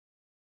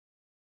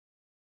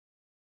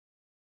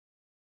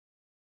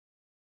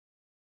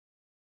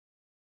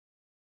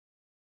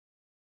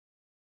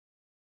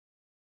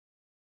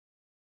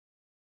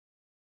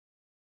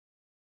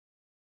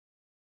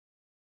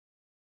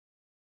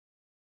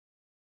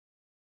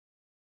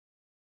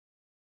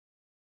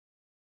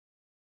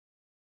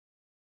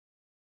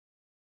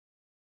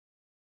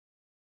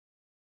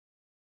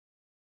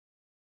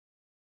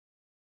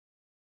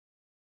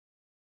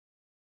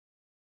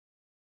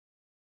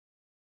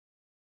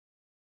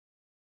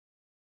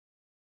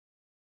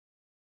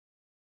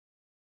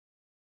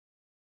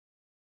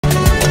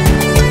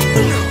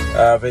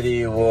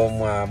Very warm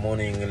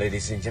morning,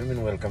 ladies and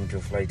gentlemen. Welcome to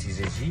Flight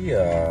EZG.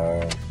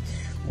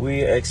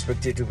 We are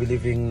expected to be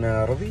leaving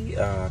Nairobi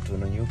to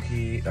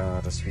Nanyuki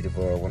at a speed of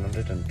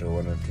 100 and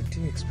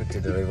 120.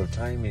 Expected arrival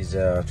time is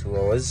 2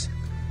 hours.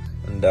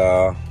 And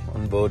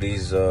on board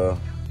is Air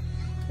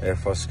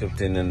Force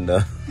Captain and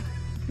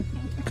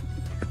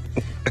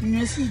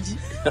message.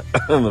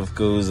 and of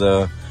course,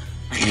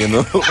 you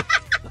know,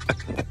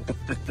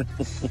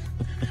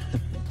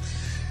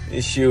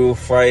 issue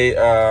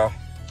 5.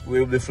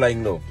 We'll be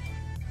flying low.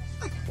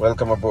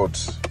 Welcome aboard.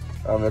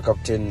 I'm your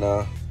captain,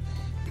 El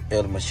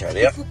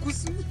Masharia.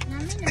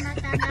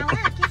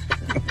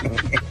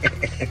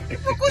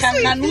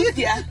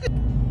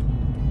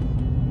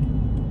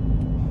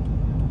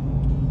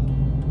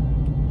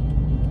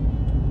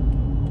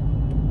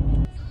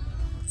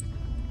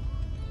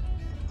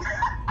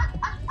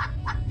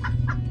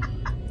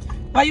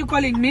 Why are you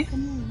calling me?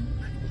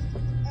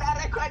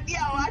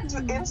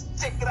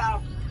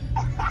 Instagram.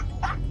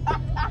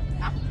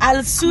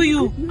 I'll sue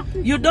you.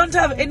 You don't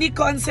have any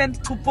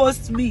consent to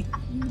post me.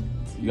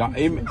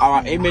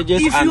 Our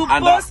images If and, you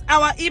post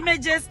our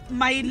images,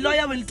 my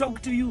lawyer will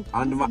talk to you.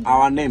 and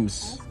our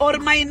names. Or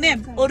my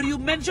name. Or you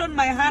mention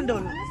my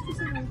handle.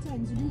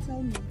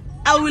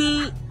 I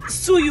will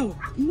sue you.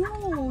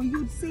 No,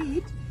 you say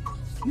it.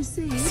 You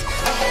say it.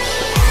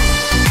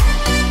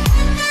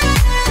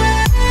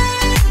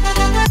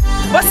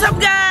 What's up,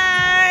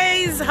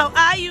 guys? How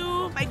are you?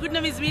 My good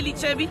name is really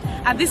Chebby,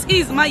 and this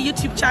is my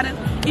YouTube channel.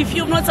 If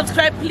you've not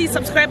subscribed, please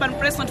subscribe and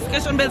press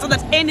notification bell so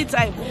that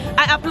anytime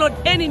I upload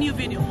any new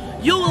video,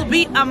 you will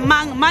be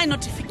among my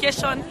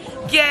notification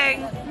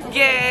gang.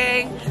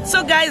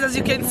 So guys, as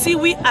you can see,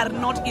 we are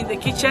not in the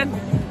kitchen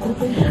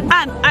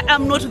and I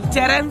am not with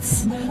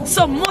Terence.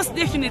 So most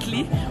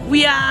definitely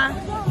we are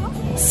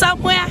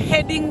somewhere,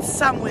 heading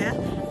somewhere,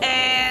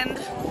 and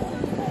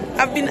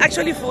I've been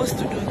actually forced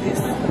to do this.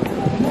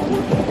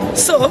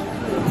 So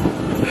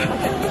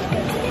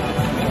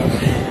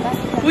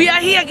we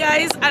are here,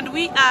 guys, and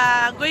we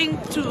are going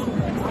to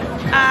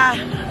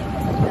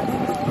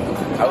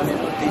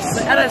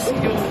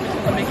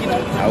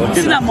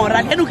sina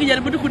moral. Edu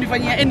kijaribu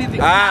kunifanyia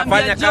anything.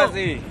 Fanya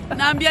kazi.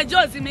 Naambia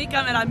Joe zime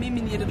camera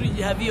mimi niende tu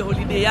jihavie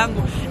holiday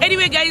yangu.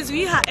 Anyway, guys,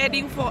 we are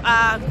heading for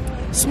a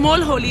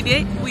small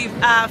holiday with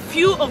a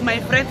few of my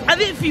friends. Are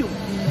they few?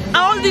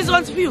 Are all these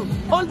ones few?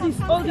 All these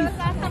are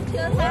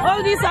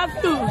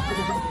few.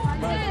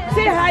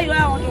 Say hi,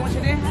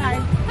 hi.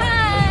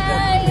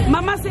 Hi.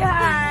 Mama, say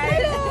hi.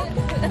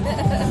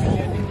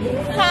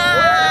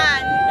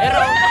 Hi.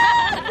 Hello.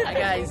 Hi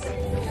guys.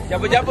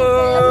 Jabu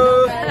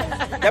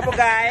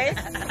guys.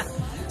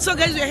 So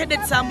guys, we are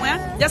headed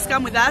somewhere. Just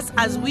come with us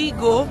as we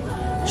go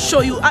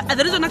show you.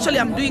 The reason actually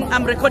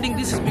I'm recording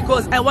this is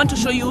because I want to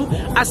show you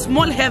a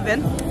small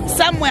heaven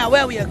somewhere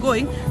where we are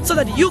going, so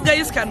that you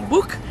guys can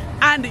book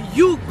and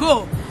you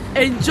go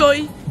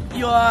enjoy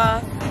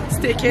your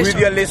staycation. With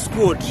your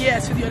squad.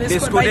 Yes, with your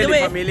squad. By the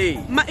way,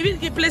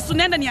 place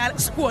tunaenda ni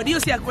squad. Hiyo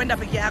si ya kwenda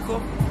peke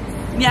yako.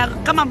 Ni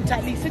kama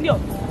mtalii, si ndio?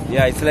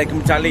 Yeah, it's like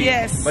mtalii.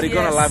 Yes. But you're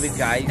gonna love it,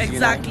 guys.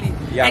 Exactly. You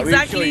know? Yeah,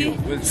 exactly.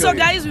 We'll show so you.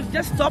 guys, we've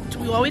just stopped.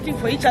 We were waiting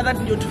for each other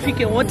to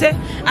tufike wote,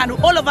 and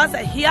all of us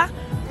are here.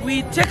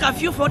 We take a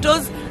few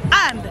photos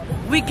and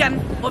we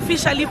can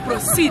officially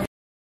proceed.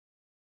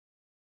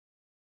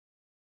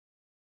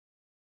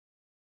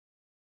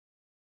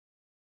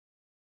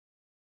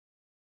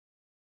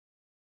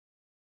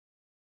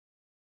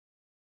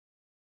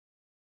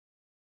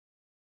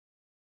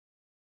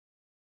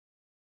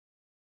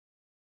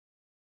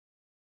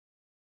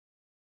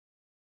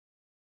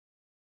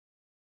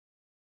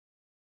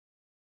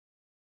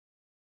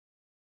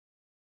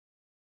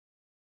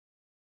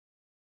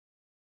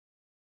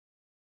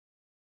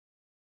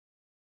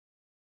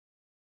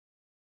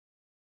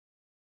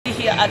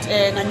 Here at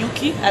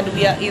Nanyuki, and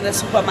we are in the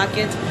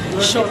supermarket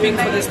shopping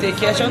for the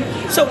staycation.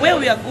 So where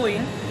we are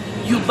going,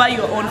 you buy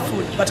your own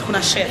food, but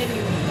kuna chef.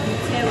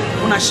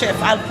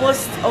 I'll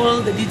post all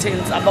the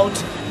details about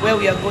where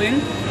we are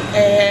going,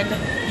 and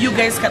you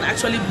guys can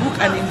actually book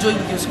and enjoy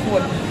with your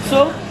squad.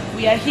 So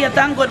we are here.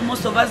 Thank God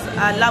most of us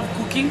love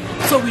cooking,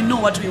 so we know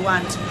what we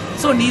want.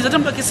 So ni zote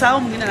mtu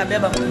akisahau mwingine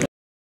anabeba.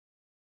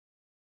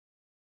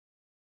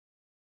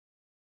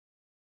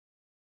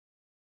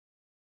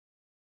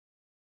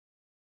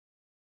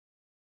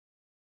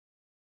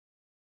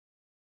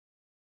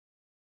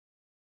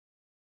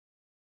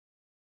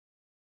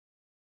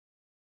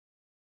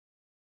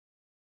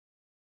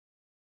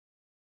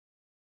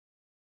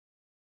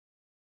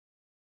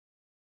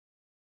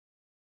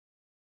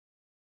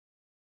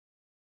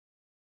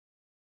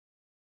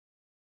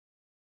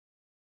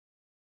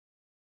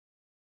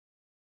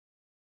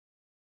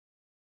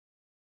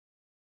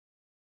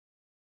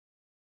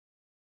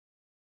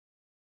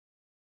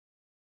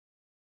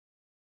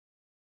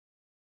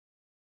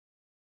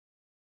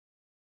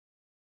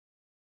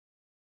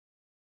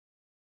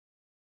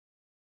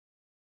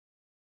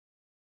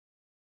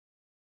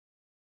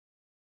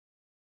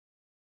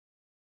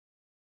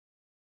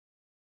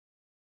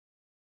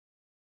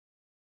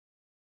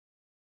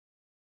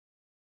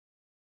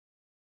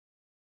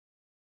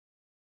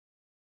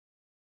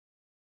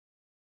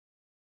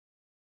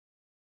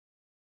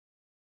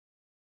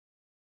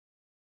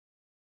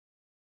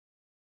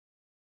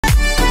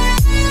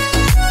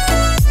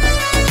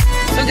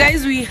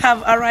 guys, we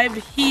have arrived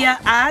here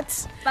at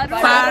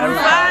Faru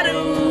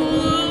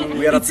Faru.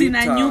 We are it's in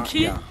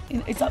Nanyuki.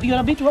 You're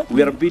a bit what?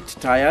 We are a bit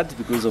tired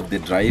because of the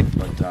drive,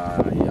 but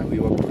yeah, we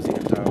were closing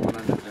at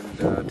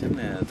 110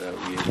 and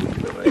we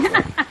will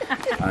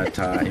arrive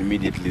at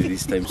immediately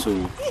this time. So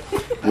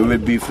we will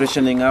be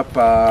freshening up,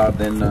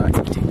 then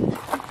eating,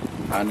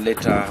 and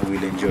later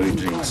we'll enjoy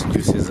drinks,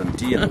 juices and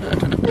tea and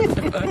water.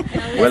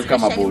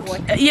 Welcome aboard.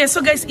 Yeah,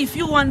 so guys, if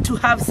you want to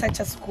have such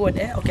a squad,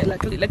 okay,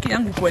 luckily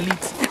yangu kwa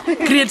lit.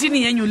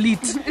 Creatini yenyu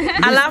lit.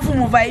 Alafu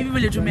muvae hivi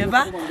vile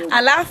tumeva.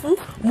 Alafu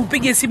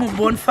mupige simu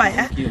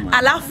bonfire.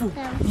 Alafu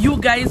you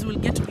guys will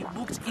get to be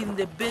booked in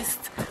the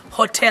best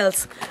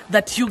hotels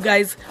that you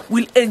guys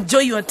will enjoy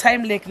your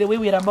time like the way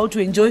we are about to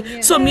enjoy.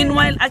 Yeah. So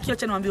meanwhile,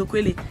 akiacha niwaambie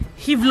ukweli,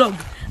 hii vlog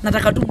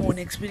nataka tu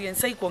muone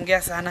experience, sai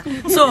kuongea sana.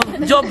 So,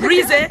 Job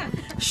Breeze,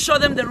 show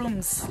them the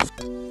rooms.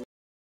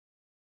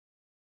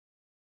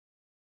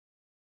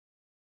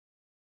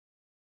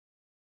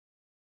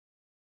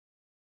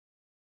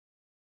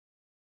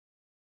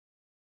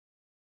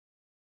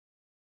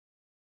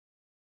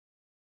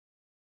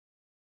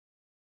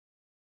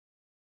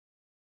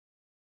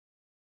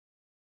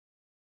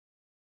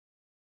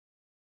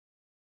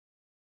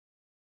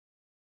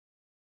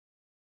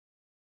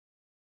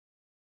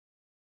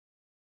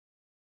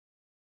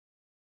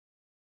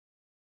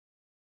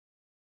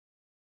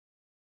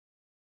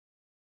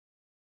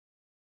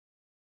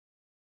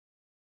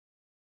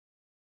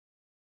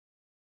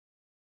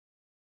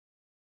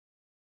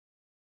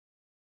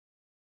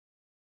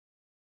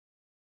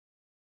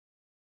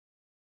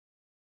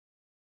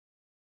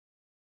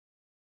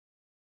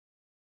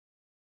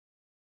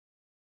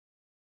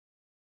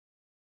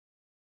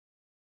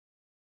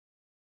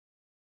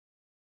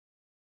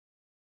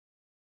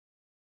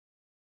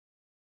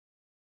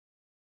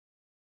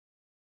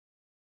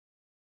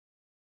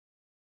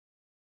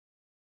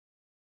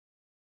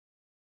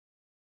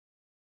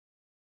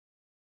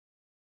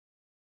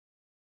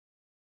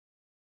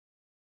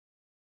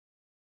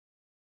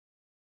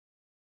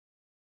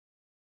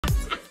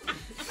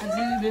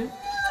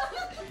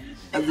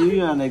 As you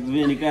can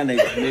explain, you can't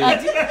explain.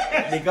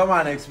 They come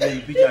and explain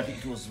the picture.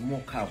 It was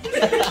more carved.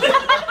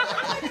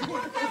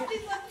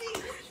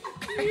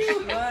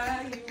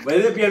 By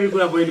the way,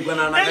 people are going to go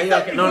and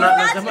I no,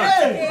 not the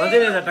man. But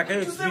then I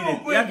take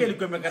experience. Yake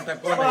ilikuwa imekata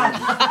kona.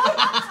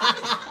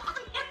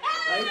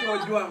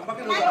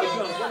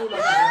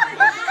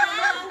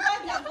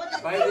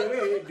 By the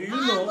way, do you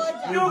know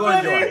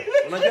ugonjwa?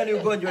 Unajua ni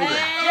ugonjwa hiyo?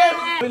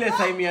 Ile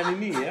time ya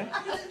nini eh?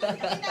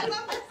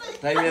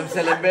 Time ya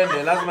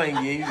mselebende lazima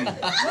ingie hivi.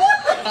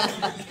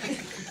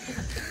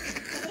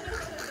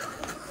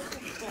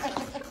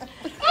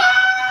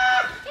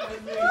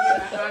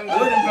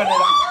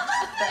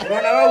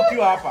 Unaona wewe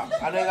ukiwa hapa,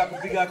 anaweza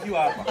kupiga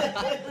akiwa hapa.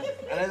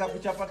 Anaweza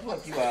kuchapa tu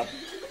akiwa hapa.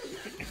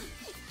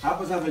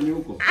 Hapo sasa venye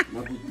huko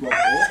na kuchua.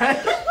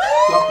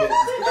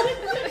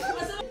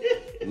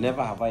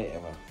 Never have I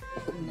ever.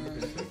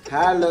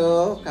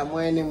 Hello,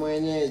 kamweni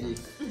mwenyeji.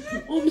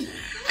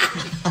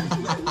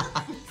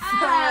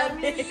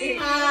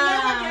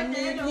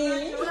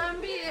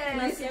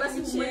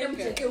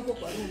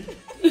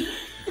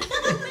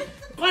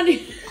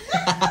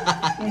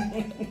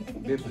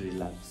 Baby,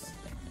 relax.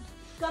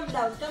 Come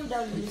down.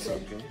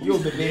 You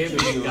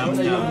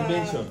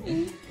mention.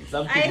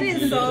 I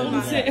read so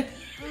much.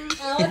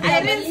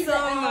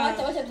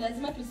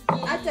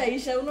 Hata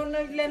Isha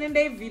unaona vile nenda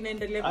hivi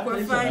naendelea kwa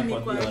fani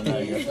kwa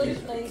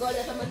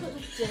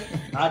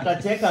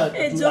Atacheka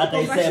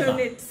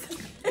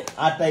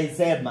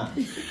ataisema.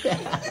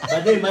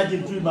 But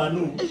imagine tu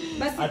Manu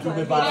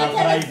atumepata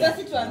Friday.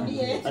 basi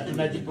tuambie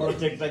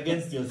Atunajiprotect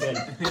against yourself.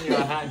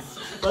 Your hands.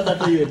 Kwanza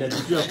tu hiyo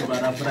ndio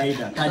kwa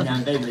Friday.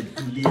 Kanyanga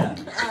imetulia.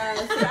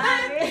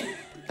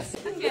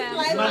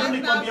 Manu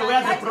nikwambia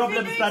where the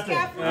problem started.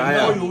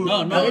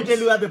 No. Let me tell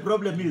you where the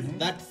problem is.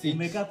 That's it.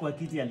 Umekaa kwa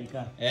kiti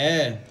alikaa.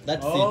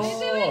 That's it.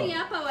 wewe ni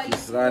hapa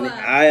Srani,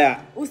 haya.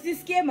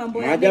 usisikie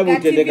mambo ya Maajabu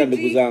utendeka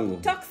ndugu zangu.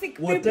 toxic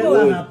Whatever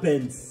people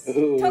happens,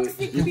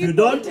 toxic if people you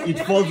don't, it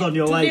falls on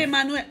your Today, wife.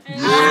 Emmanuel.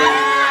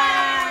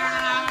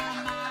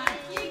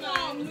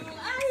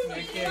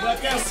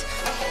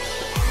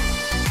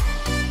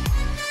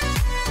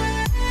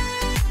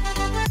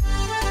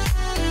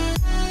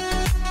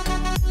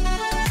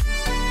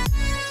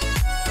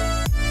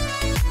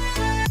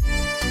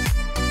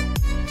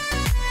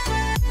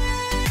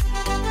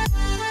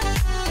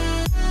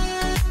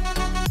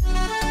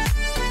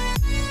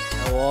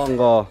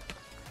 Uongo.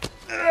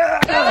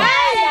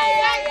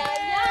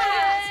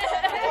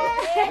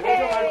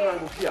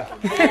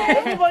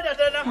 Ngoja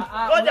tena.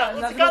 Ngoja,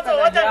 usikate,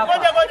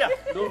 ngoja.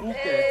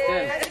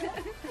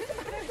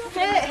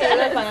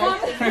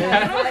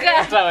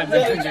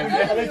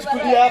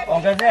 Anachukulia hapa.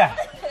 Ongezea.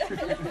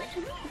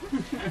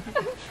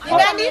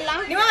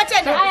 ni wewe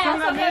tena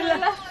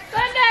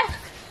twende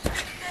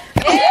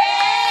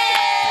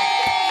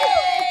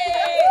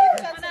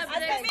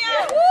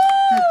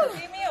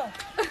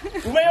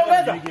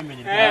Umeongeza?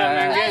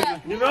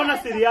 Nimeona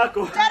siri yako.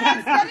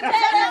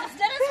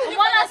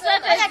 Umeona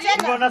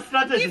Kuna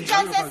strategy. Give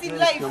chances in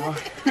life.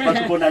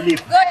 But kuna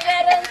leap.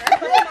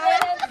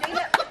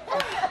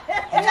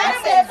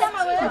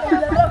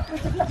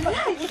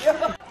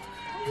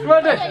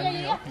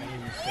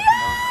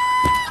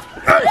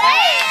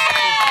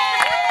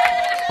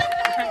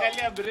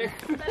 Angalia break.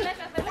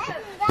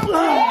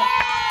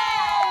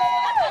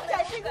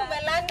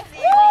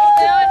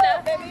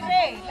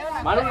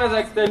 Manu unaweza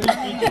extend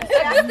hiki.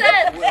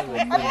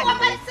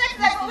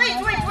 Wait.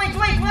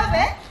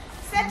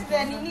 Set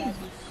the nini?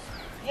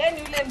 Yeye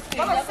yule msee.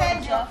 Kama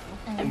Senjo.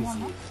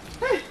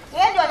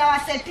 Yeye ndio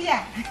anawasetia.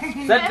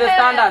 Set the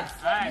standards.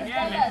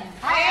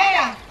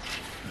 Haya.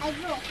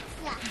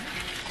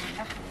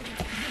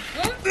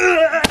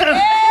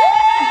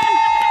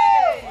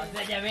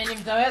 Jamani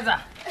mtaweza?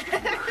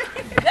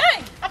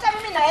 Hata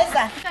mimi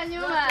naweza.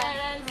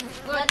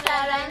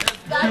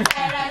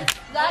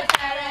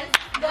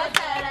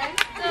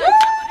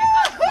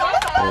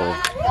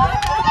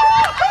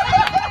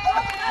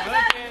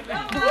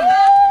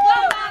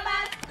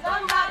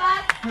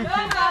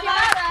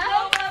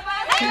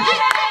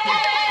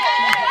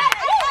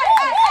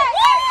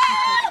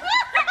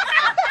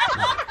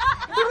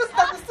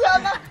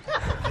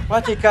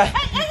 Wacha ikae.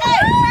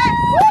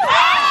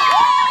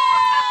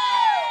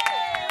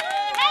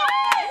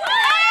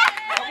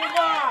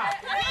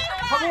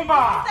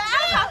 Kabumba.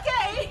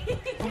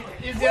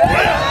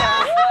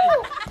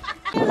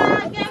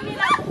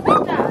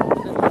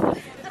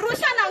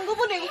 Rusha na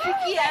nguvu ndio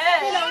ifikie.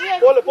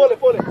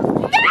 Pole.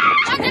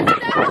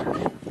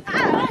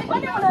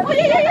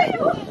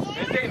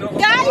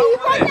 Gari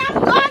iko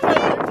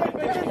nyangoni.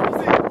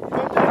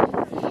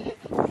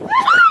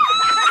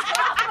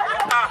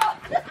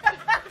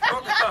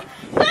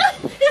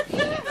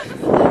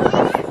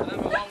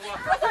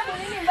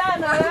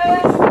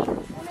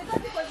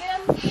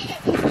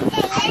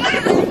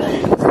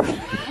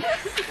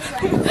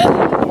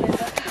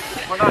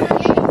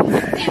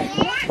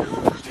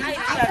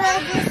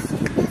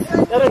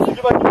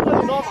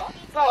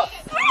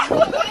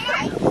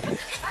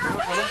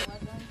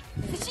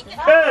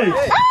 Hey!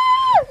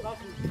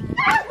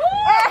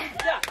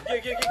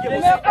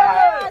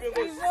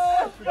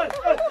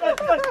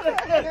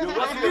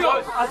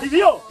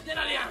 Asilio.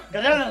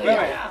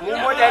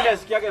 Mmoja ile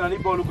asikiage na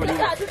nipo huko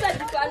nyuma.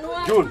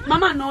 June.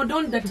 Mama, no,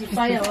 don't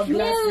dirtify our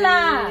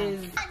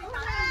glasses.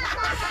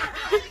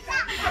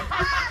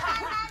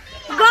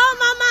 Go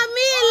Mama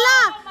Mila.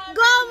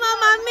 Go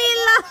Mama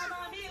Mila.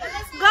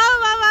 Go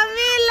Mama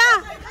Mila.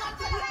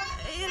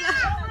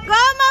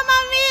 Go Mama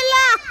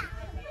Mila.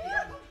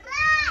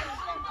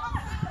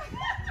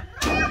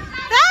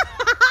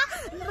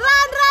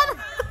 Run.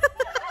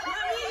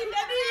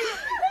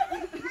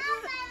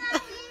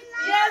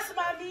 Yes,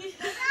 mommy.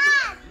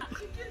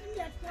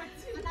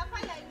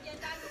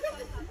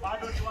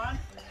 Bado ni 1.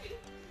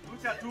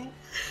 Rusha 2.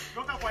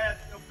 Toka kwa ya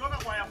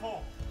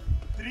 4.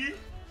 3.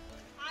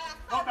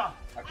 Toka.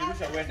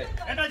 Akirusha uende.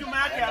 Enda nyuma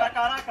yake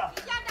haraka.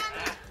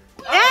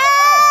 Hey!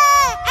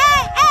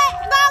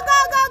 Go.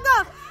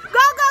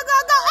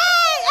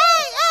 Hey!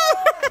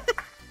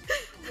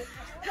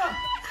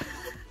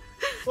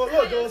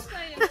 Solo dos.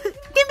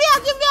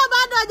 Kimbia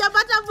bado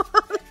hajapata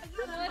ball.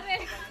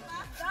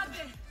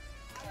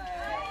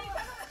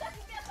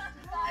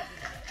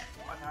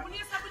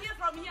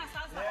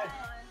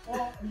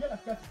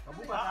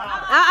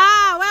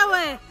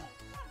 Wewe.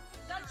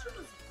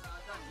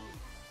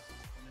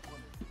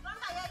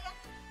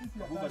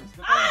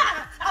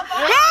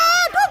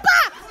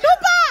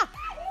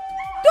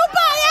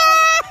 Tupa,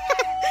 yeah!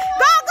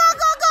 Go.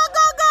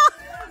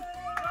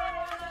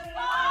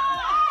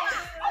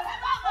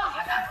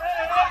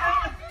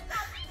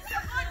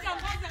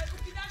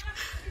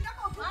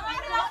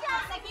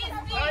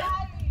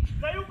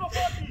 Zayuko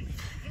 40.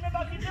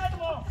 Nimebaki 10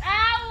 more.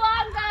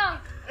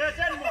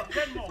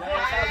 10 more. Go.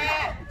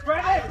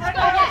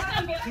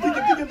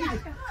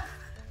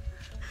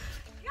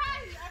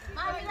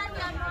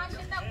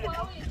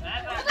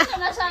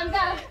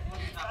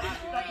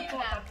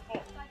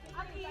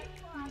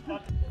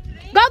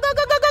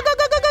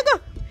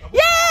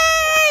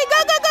 Yay! Go.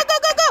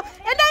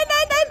 Enda.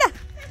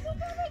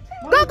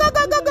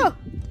 Go.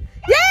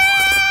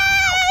 Yay!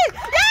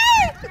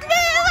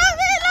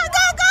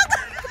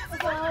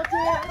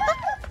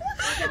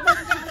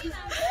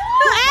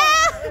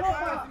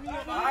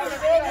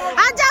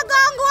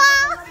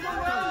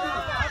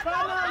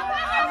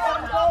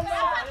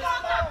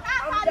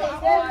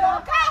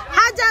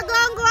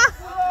 Hajagongwa.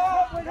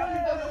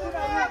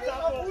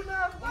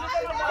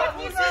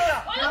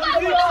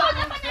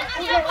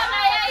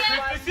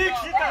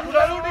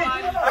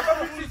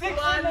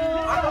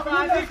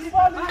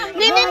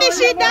 Ni nini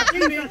shida?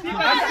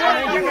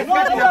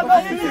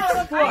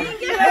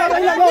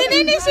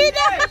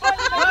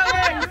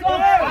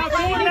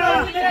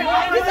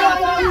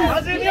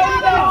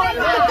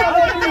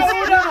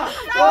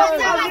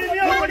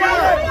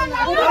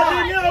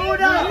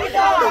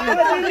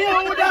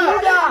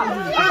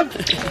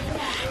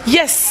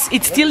 Yes,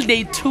 it's still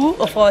day 2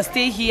 of our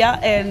stay here,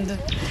 and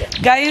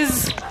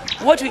guys,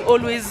 what we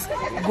always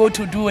go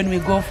to do when we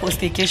go for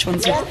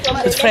staycations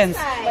with friends,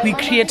 we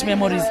create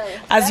memories.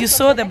 As you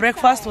saw, the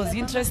breakfast was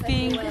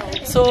interesting.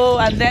 So,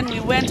 and then we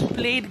went to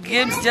play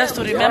games just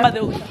to remember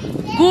the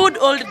good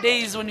old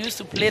days when we used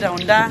to play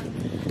down there.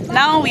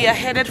 Now we are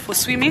headed for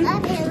swimming.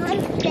 Okay, I want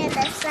to play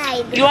the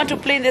slide. You want to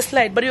play in the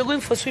slide, but you're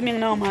going for swimming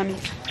now, mommy.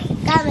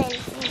 Come in.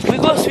 We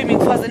go swimming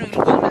first, then we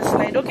will go on the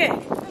slide, okay?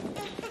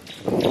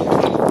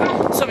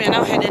 So we are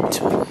now headed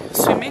to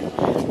swimming,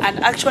 and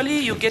actually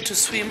you get to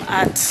swim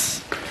at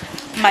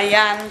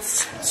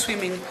Mayan's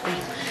swimming pool.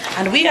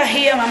 And we are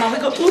here, Mama. We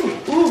go,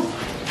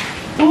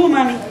 ooh,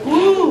 mommy,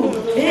 ooh,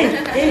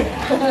 hey.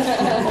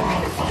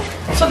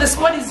 So the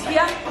squad is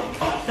here,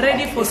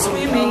 ready for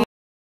swimming.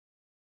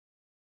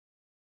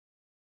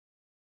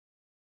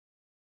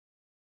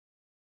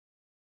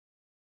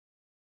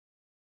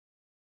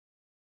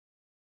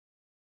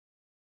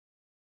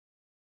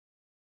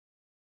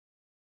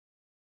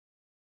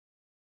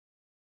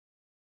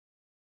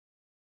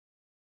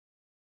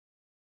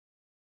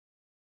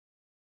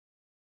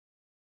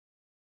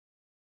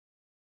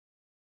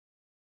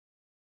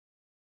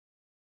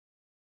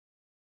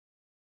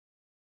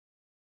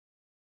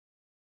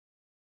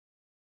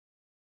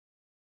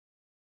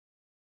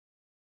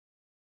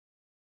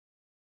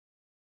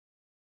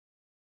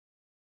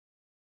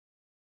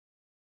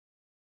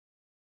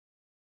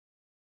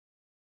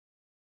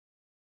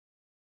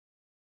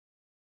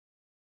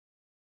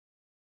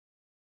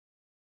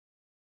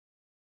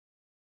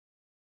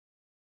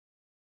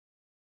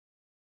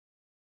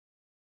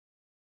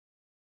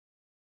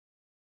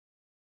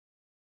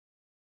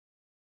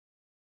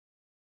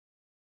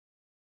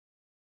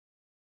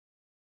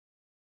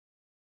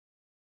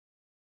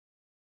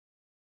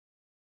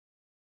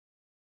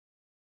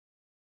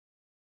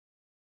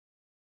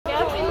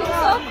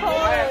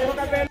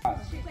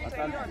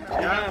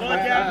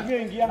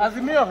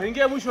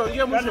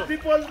 And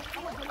people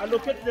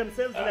allocate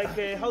themselves like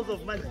a house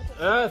of money.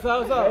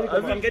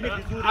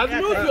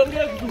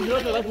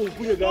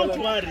 Don't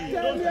worry.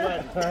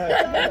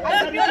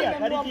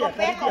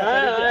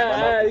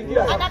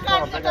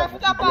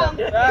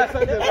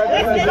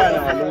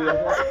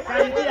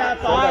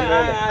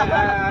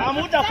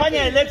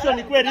 Hamutafanya election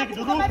ikuwe rigged.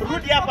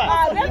 Rudi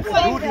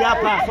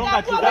hapa.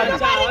 Songa chugani.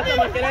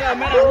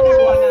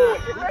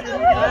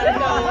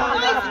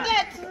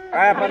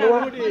 Haya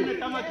panua.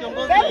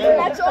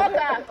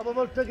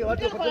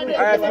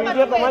 Haya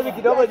tuingie kwa maji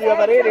kidogo juu ya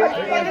baridi.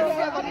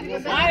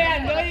 Haya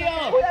ndio hiyo.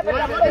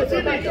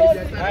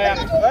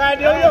 Haya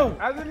ndio hiyo.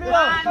 Azimio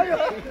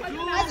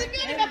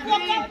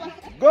nimekuoka hapa.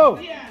 Go.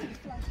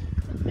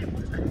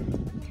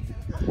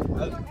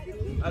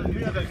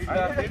 Azimio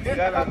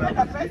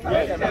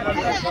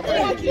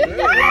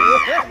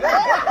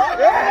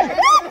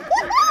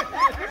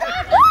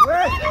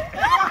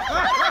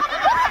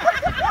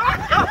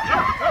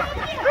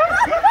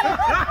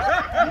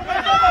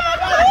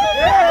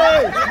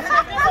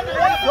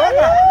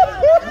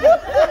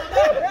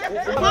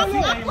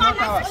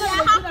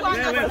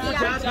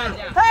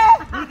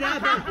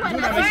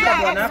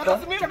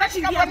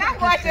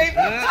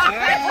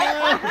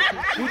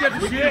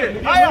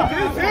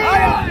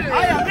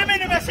mimi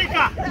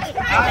nimeshika.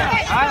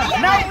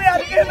 Now we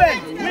are even.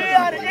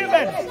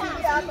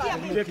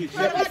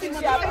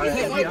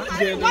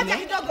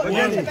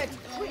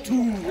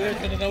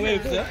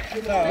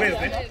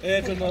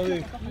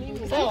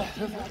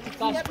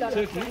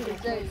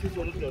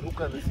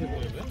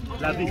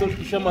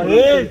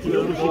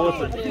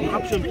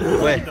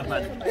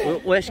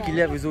 Wewe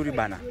shikilia vizuri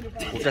bana.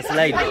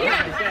 Utaslide.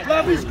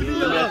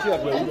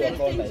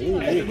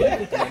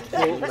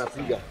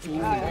 Unapiga.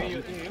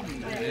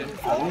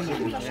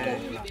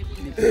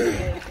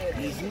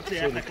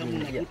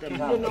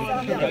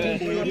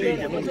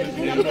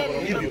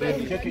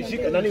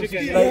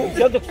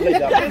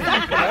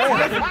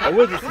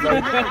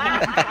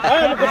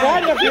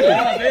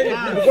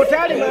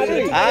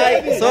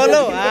 Ai,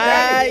 solo.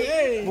 Ai.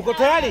 Mko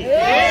tayari?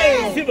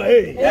 Simba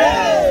hey.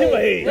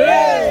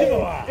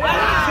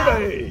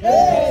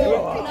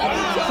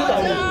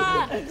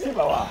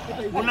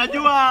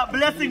 Unajua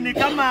blessing ni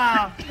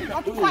kama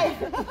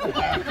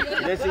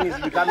Blessing is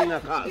becoming a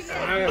curse.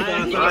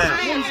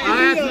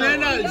 Haya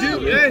tunaenda juu.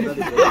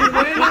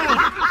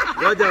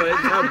 Ngoja wewe.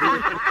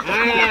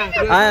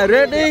 Haya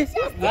ready?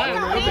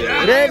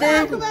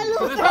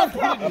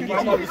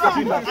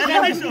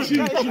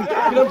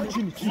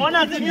 Mbona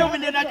Azimio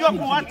mwenye najua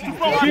kwa watu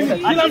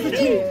Kila mtu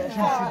chini.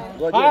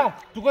 Ngoja.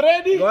 Tuko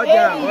ready?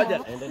 Ngoja.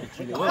 Endeni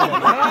chini.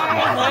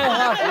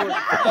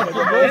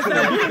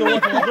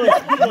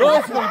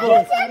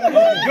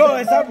 Go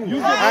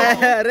hesabu.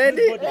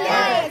 Ready?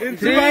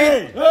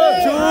 3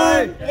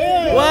 2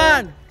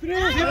 1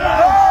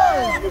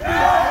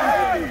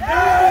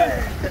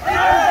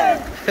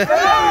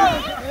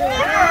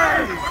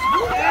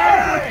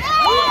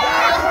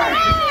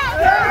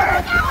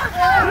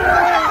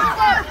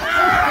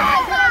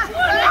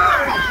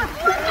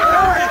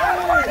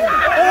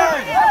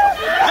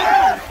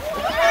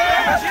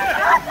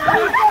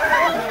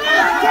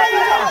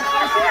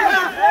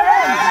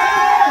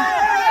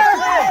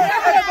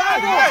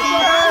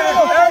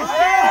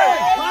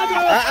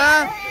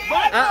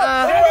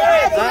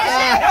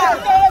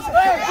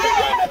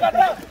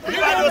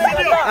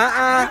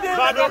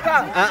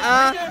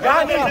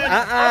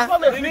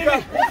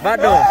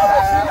 Bado.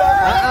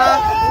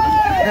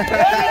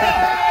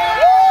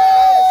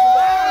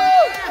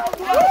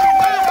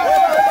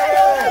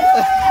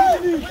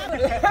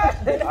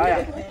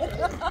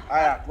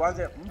 Haya,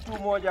 kwanza mtu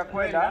mmoja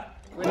kwenda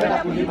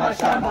kulima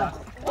shamba.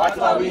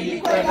 Watu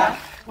wawili kwenda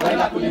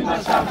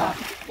kulima shamba.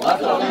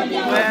 Watu wawili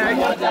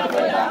mmoja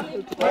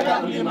kwenda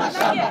kulima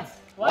shamba.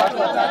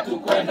 Watu watatu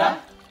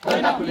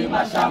kwenda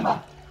kulima shamba.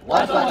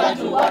 Watu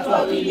watatu, watu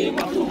wawili,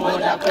 mtu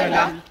mmoja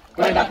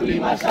kwenda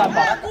kulima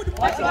shamba.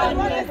 Watu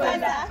wanne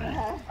kwenda.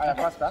 Haya,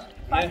 faster.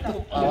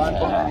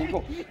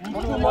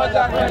 Mtu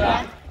mmoja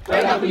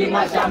kwenda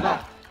kulima shamba.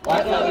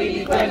 Watu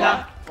wawili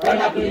kwenda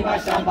kulima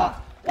shamba.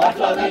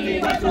 Watu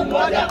wawili, mtu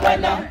mmoja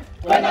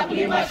kwenda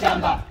kulima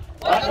shamba.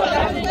 Watu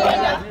watatu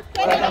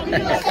kwenda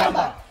kulima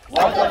shamba.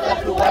 Watu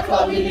watatu, watu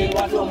wawili,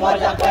 mtu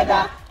mmoja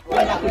kwenda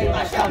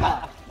kulima shamba.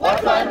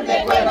 Watu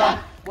wanne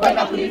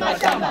kwenda kulima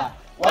shamba.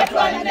 Watu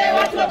wanne,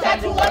 watu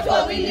watatu, watu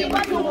wawili,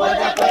 mtu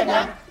mmoja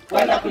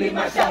kwenda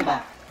kulima shamba.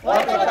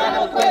 Watu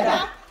watano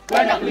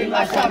kwenda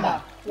kulima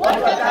shamba.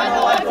 Watu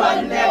watano, watu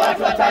wanne,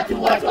 watu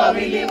watatu, watu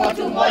wawili,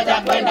 mtu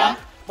mmoja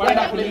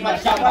kwenda kulima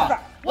shamba.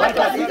 Watu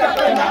wa sita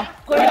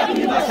kwenda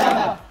kulima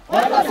shamba.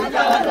 Watu wa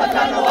sita, watu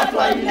watano, watu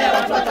wanne,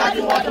 watu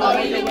watatu, watu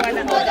wawili,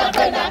 mtu mmoja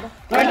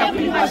kwenda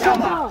kulima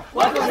shamba.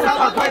 Watu wa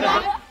saba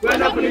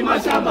kwenda kulima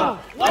shamba.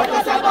 Watu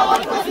wa saba,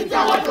 watu wa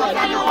sita, watu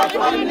watano, watu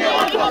wanne,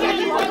 watu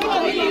wawili, watu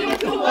wawili,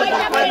 mtu mmoja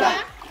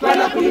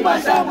kwenda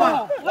kulima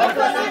shamba. Watu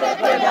wa nane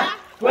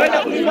kwenda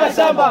kulima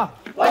shamba.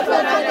 Watu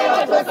wa nane,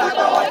 watu wa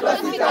saba, watu wa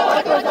sita,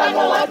 watu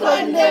watano, watu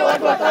wanne,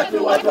 watu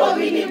watatu, watu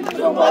wawili,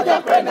 mtu mmoja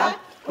kwenda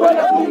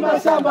kulima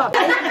shamba.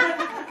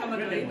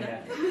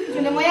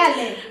 Tuna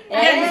moyale.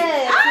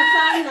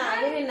 Sana.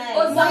 Very nice.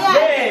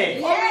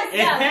 Moyale.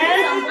 Yes.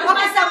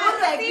 Kama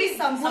Samburu agree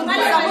Samburu.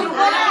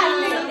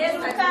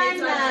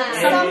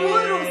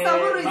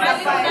 Samburu is the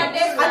fine.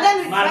 And then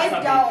we drive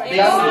down.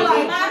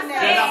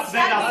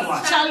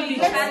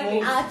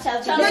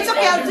 No, it's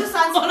okay, I'll do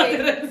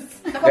sunscreen.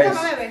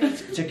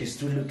 Check is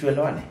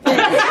tuelewane.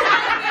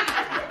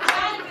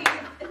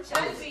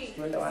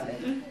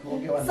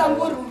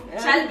 Samburu.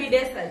 Chebby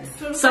desert.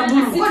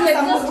 Samburu.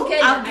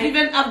 I've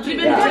driven to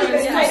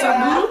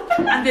Samburu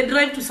and the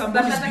drive to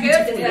Samburu is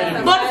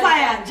beautiful.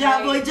 Bonfire.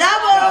 Jabo.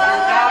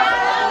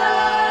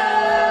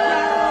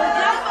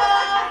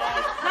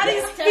 That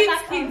is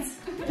hints.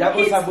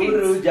 Jabo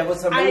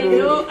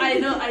Samburu. I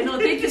know.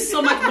 Thank you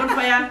so much,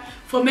 Bonfire,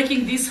 for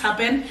making this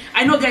happen.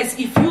 I know, guys,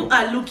 if you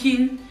are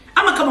looking,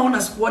 ama kama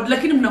una squad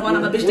lakini mnakuwa na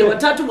mabeshte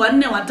watatu,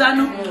 wanne,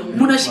 watano,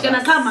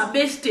 mnashikana kama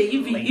mabeshte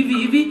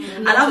hivi,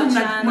 alafu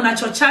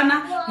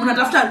mnachochana,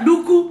 mnatafuta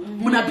luku,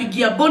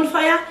 mnapigia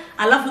bonfire,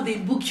 alafu they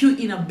book you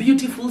in a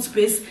beautiful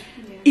space.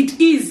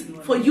 It is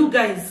for you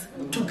guys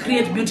to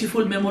create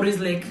beautiful memories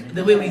like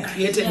the way we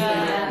created.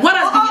 What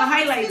has been your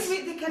highlights?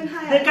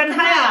 They can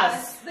hire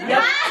us.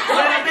 Yep.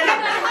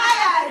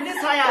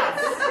 Please hire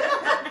us.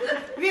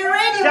 We're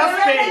ready.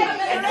 Just pay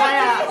and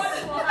hire us.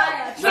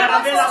 We are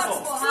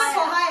available.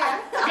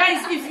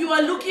 Guys, if you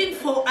are looking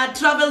for a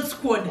travel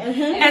squad,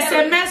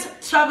 SMS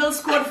travel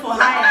squad for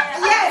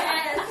hire. Yes.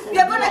 We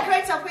are going to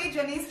create a page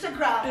on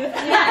Instagram.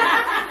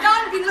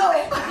 Down below.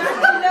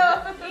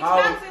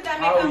 How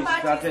we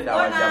started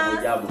our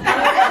Jabu.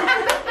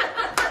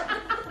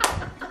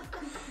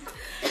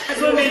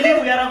 So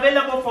we are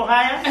available for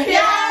hire.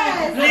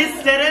 Yes.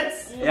 Please, tenants.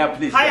 Yeah,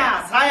 please. Hire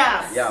us.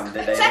 Yeah,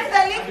 check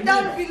the link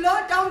down below.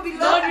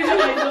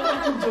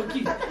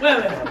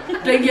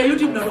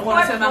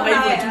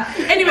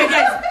 Anyway,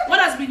 guys, what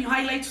has been your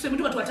highlight?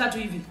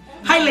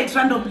 Highlight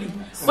randomly.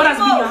 What has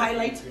been your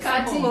highlight?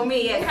 For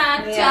me,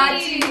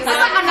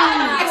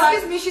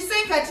 excuse me, she's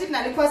saying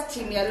Katina because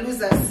team are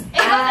losers.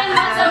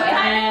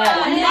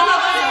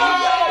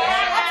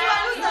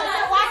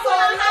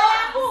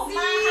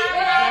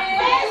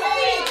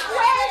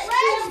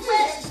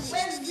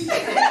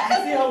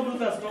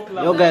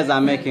 You guys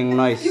are making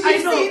noise. I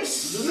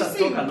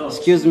know.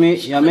 Excuse me,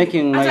 you're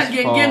making noise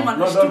for...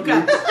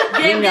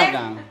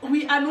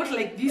 We are not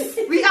like this.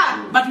 We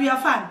are. But we are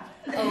fun.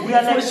 We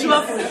are like for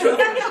sure.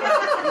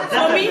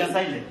 For me,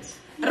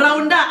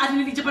 Raunda ati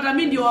nilichapata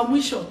mimi ndio wa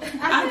mwisho.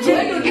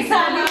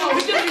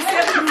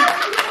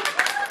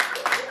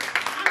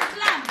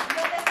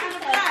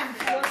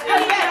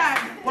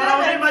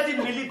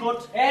 Imagine Millie got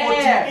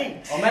 48.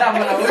 Omera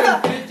mwana wewe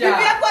picha.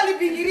 Pia kwa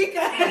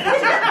libingirika.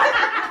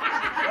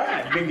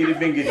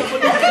 Bingiri.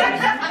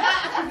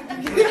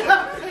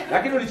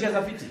 Lakini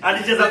ulicheza fiti.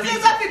 Alicheza fiti.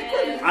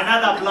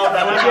 Another applaud.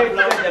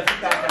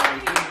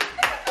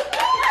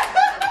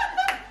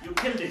 You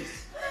killed it.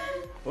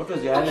 What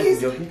was your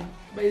highlight, Joki?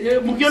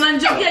 Mukiona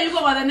Njoki yuko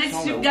kwa the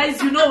next trip,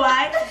 guys, you know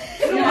why?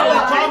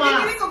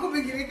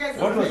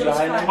 What was your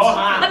highlight?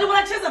 But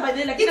unacheza by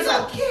the way, it's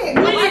okay.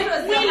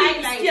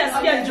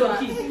 Sikia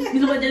Njoki.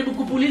 Nilipojaribu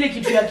kupulile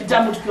kitu ya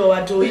kitamu tukiwa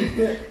watoi.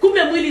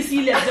 Kumbe mwili si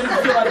ile ajabu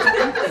tukiwa watoi.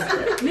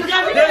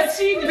 Nikamwambia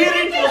chini.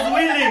 Spirit was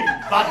willing,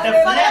 but the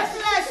flesh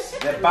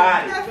The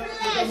body.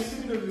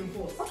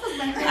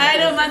 I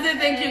know, Mother,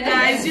 thank you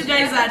guys. You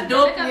guys are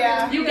dope.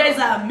 You guys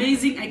are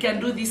amazing. I can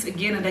do this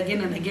again and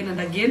again and again and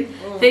again.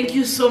 Thank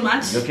you so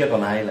much. Look at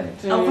on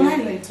highlight.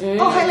 Highlight.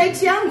 Oh,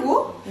 highlight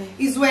yangu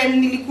is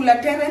when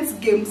nilikula Terence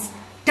games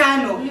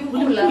 5.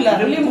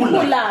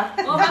 Ulimkula.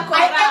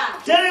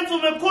 Terence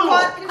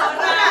umekula.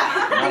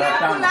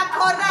 Nilikula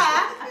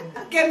kora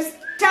games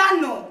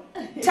 5.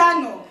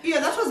 Yeah,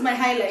 that was my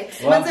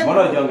highlight.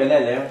 Mbona hujiongelea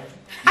leo?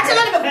 Acha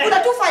leo nimekula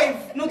 2-5.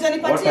 Na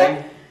utanipatia.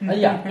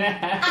 Aya.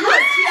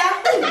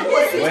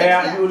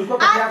 Wewe ulikuwa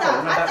peke yako?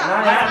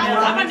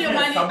 Hapa ndio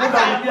mali.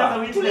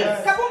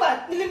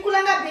 Kabumba,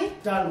 nilikula ngapi?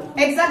 5.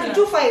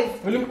 Exactly 2-5.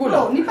 Ulimkula?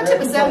 No, nipatie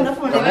pesa yangu na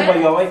phone. Kabumba,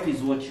 your wife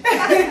is watching.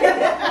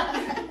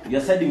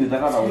 You're siding with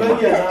another woman.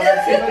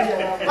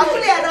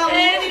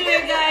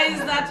 Anyway, guys,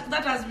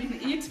 that has been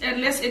it.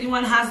 Unless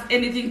anyone has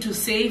anything to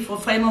say for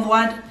final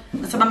word.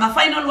 Nasabanga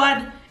final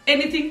word.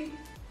 Anything?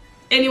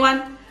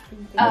 Anyone?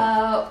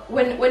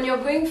 When you're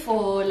going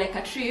for like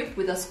a trip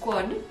with a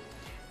squad,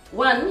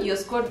 your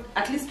squad,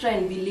 at least try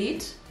and be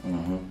lit.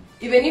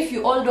 Even if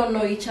you all don't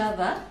know each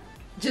other,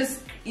 just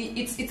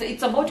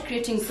it's about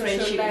creating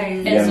friendship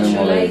and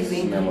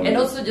socializing, and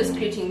also just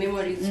creating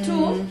memories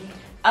too.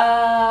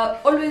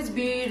 Always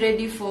be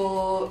ready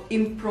for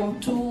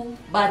impromptu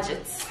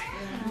budgets.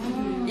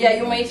 Yeah,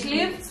 you might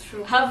leave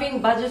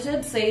having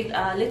budgeted, said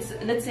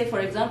let's say for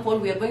example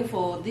we are going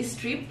for this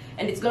trip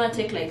and it's gonna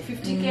take like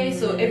 50k,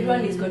 so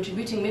everyone is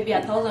contributing maybe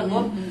 1,000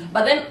 bob,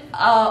 but then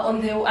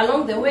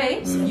along the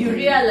way you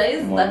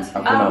realize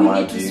that we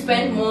need to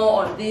spend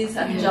more on this,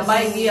 and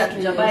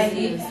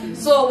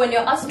so when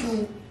you're asked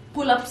to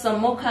pull up some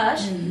more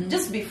cash,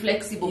 just be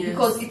flexible,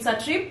 because it's a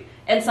trip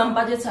and some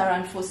budgets are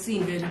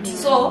unforeseen.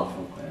 So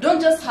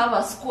don't just have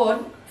a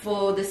squad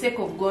for the sake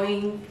of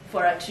going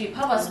for a trip.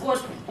 Have a squad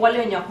wale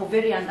wenye wako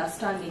very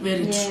understanding.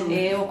 Very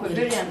true. Wako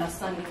very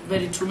understanding.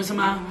 Very true.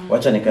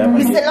 Wacha nikae hapa.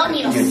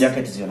 Your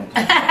jacket is on.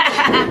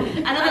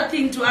 Another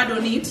thing to add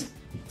on it,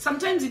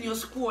 sometimes in your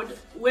squad,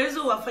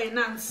 uwezo wa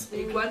finance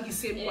ikuangi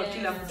same kwa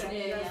kila mtu.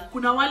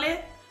 Kuna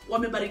wale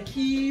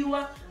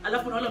wamebarikiwa,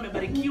 alafu kuna wale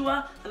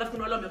wamebarikiwa, alafu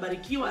kuna wale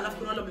wamebarikiwa, alafu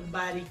kuna wale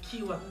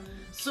wamebarikiwa.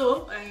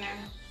 So,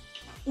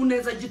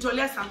 unaweza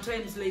jitolea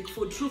sometimes like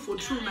for true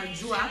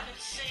unajua.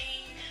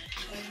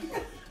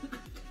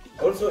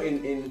 Also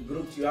in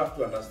groups you have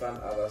to understand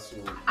others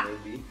who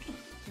maybe.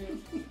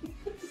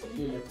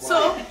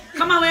 So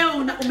kama wewe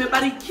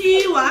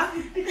umebarikiwa,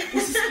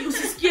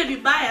 usisikie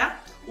vibaya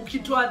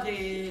ukitoa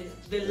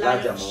the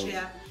large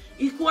share.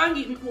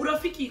 Ikuangi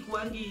urafiki,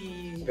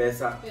 ikuangi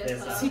pesa.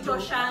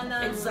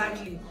 Sitoshana.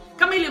 Exactly.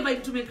 Kama ile vibe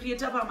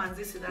tumecreate hapa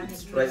manzi sidhani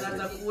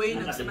tunaanza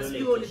kuwena kusema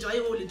sio ulitoa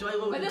hiyo.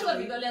 But that's what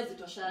vidole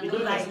zitoshana.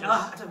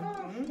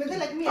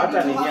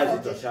 Hata nini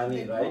azitoshani,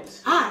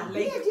 right?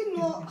 Like I didn't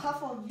know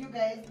half of you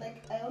guys.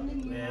 Like I only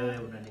knew.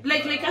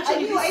 Like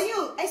actually I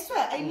knew. I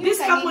swear I knew. This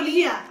couple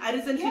here, I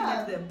recently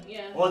met them.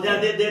 Yeah. Oh,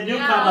 they're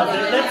newcomers.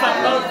 Let's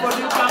applaud for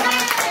newcomers.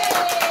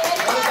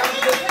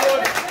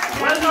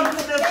 Welcome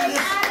to the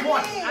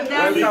squad. And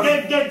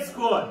then get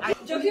squad.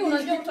 Joki,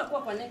 unajua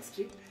utakuwa kwa next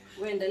trip.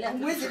 Uendelea.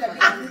 Mwezi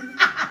kabisa.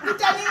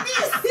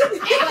 Utanimiss.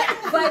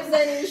 Vibes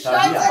and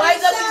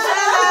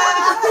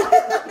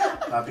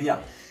Tabia.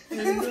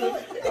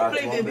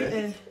 Play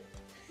baby.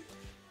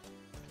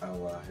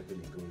 Our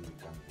heavenly God, we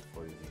come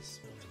before you this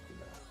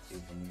particular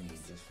evening. We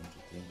just want to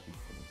thank you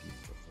for the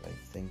gift of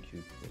life. Thank you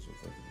because of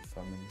every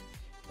family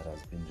that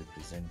has been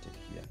represented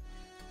here.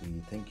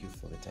 We thank you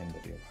for the time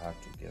that we have had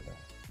together,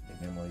 the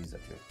memories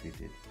that we have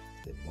created,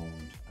 the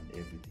bond and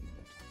everything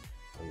that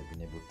we have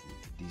been able to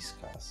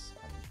discuss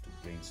and to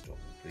brainstorm.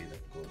 We pray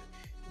that God,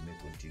 you may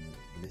continue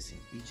blessing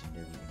each and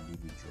every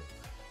individual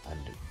and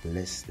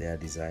bless their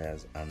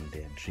desires and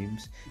their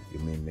dreams. You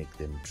may make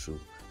them true.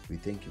 We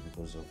thank you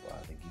because of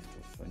the gift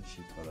of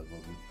friendship, Father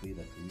God. We pray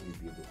that we will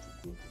be able to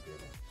grow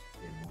together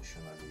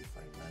emotionally,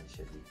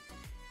 financially,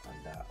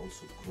 and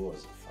also grow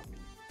as a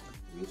family.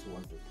 We also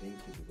want to thank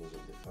you because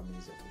of the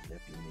families that have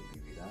left. You may be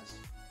with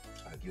us.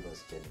 Give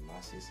us tender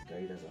mercies,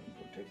 guide us and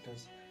protect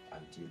us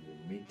until we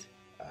meet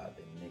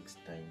the next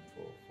time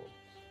for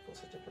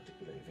such a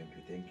particular event.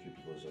 We thank you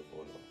because of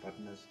all our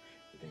partners.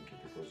 We thank you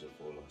because of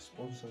all our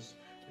sponsors.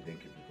 We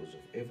thank you because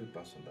of every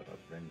person that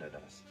have rendered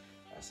us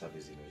a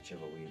service in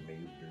whichever way. May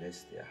you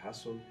bless their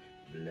hustle,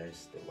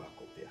 bless the work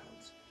of their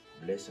hands.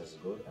 Bless us,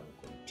 God, and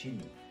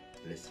continue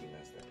blessing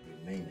us that we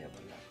may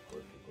never lack,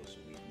 God, because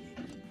we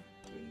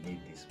need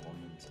these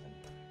moments and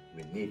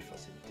we need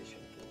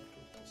facilitation to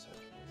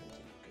such moments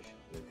and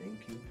occasions. We thank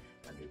you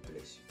and we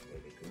bless you by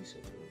the grace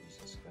of the Lord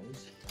Jesus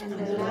Christ And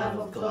the love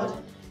of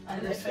God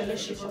and the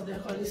fellowship of the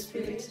Holy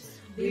Spirit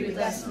be with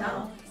us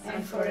now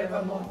and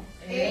forevermore.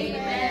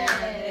 Amen.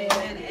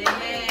 Amen.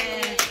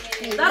 Amen.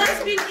 That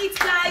has been it,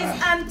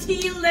 guys.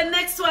 Until the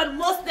next one,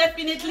 most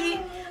definitely.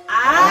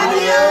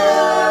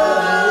 Adios.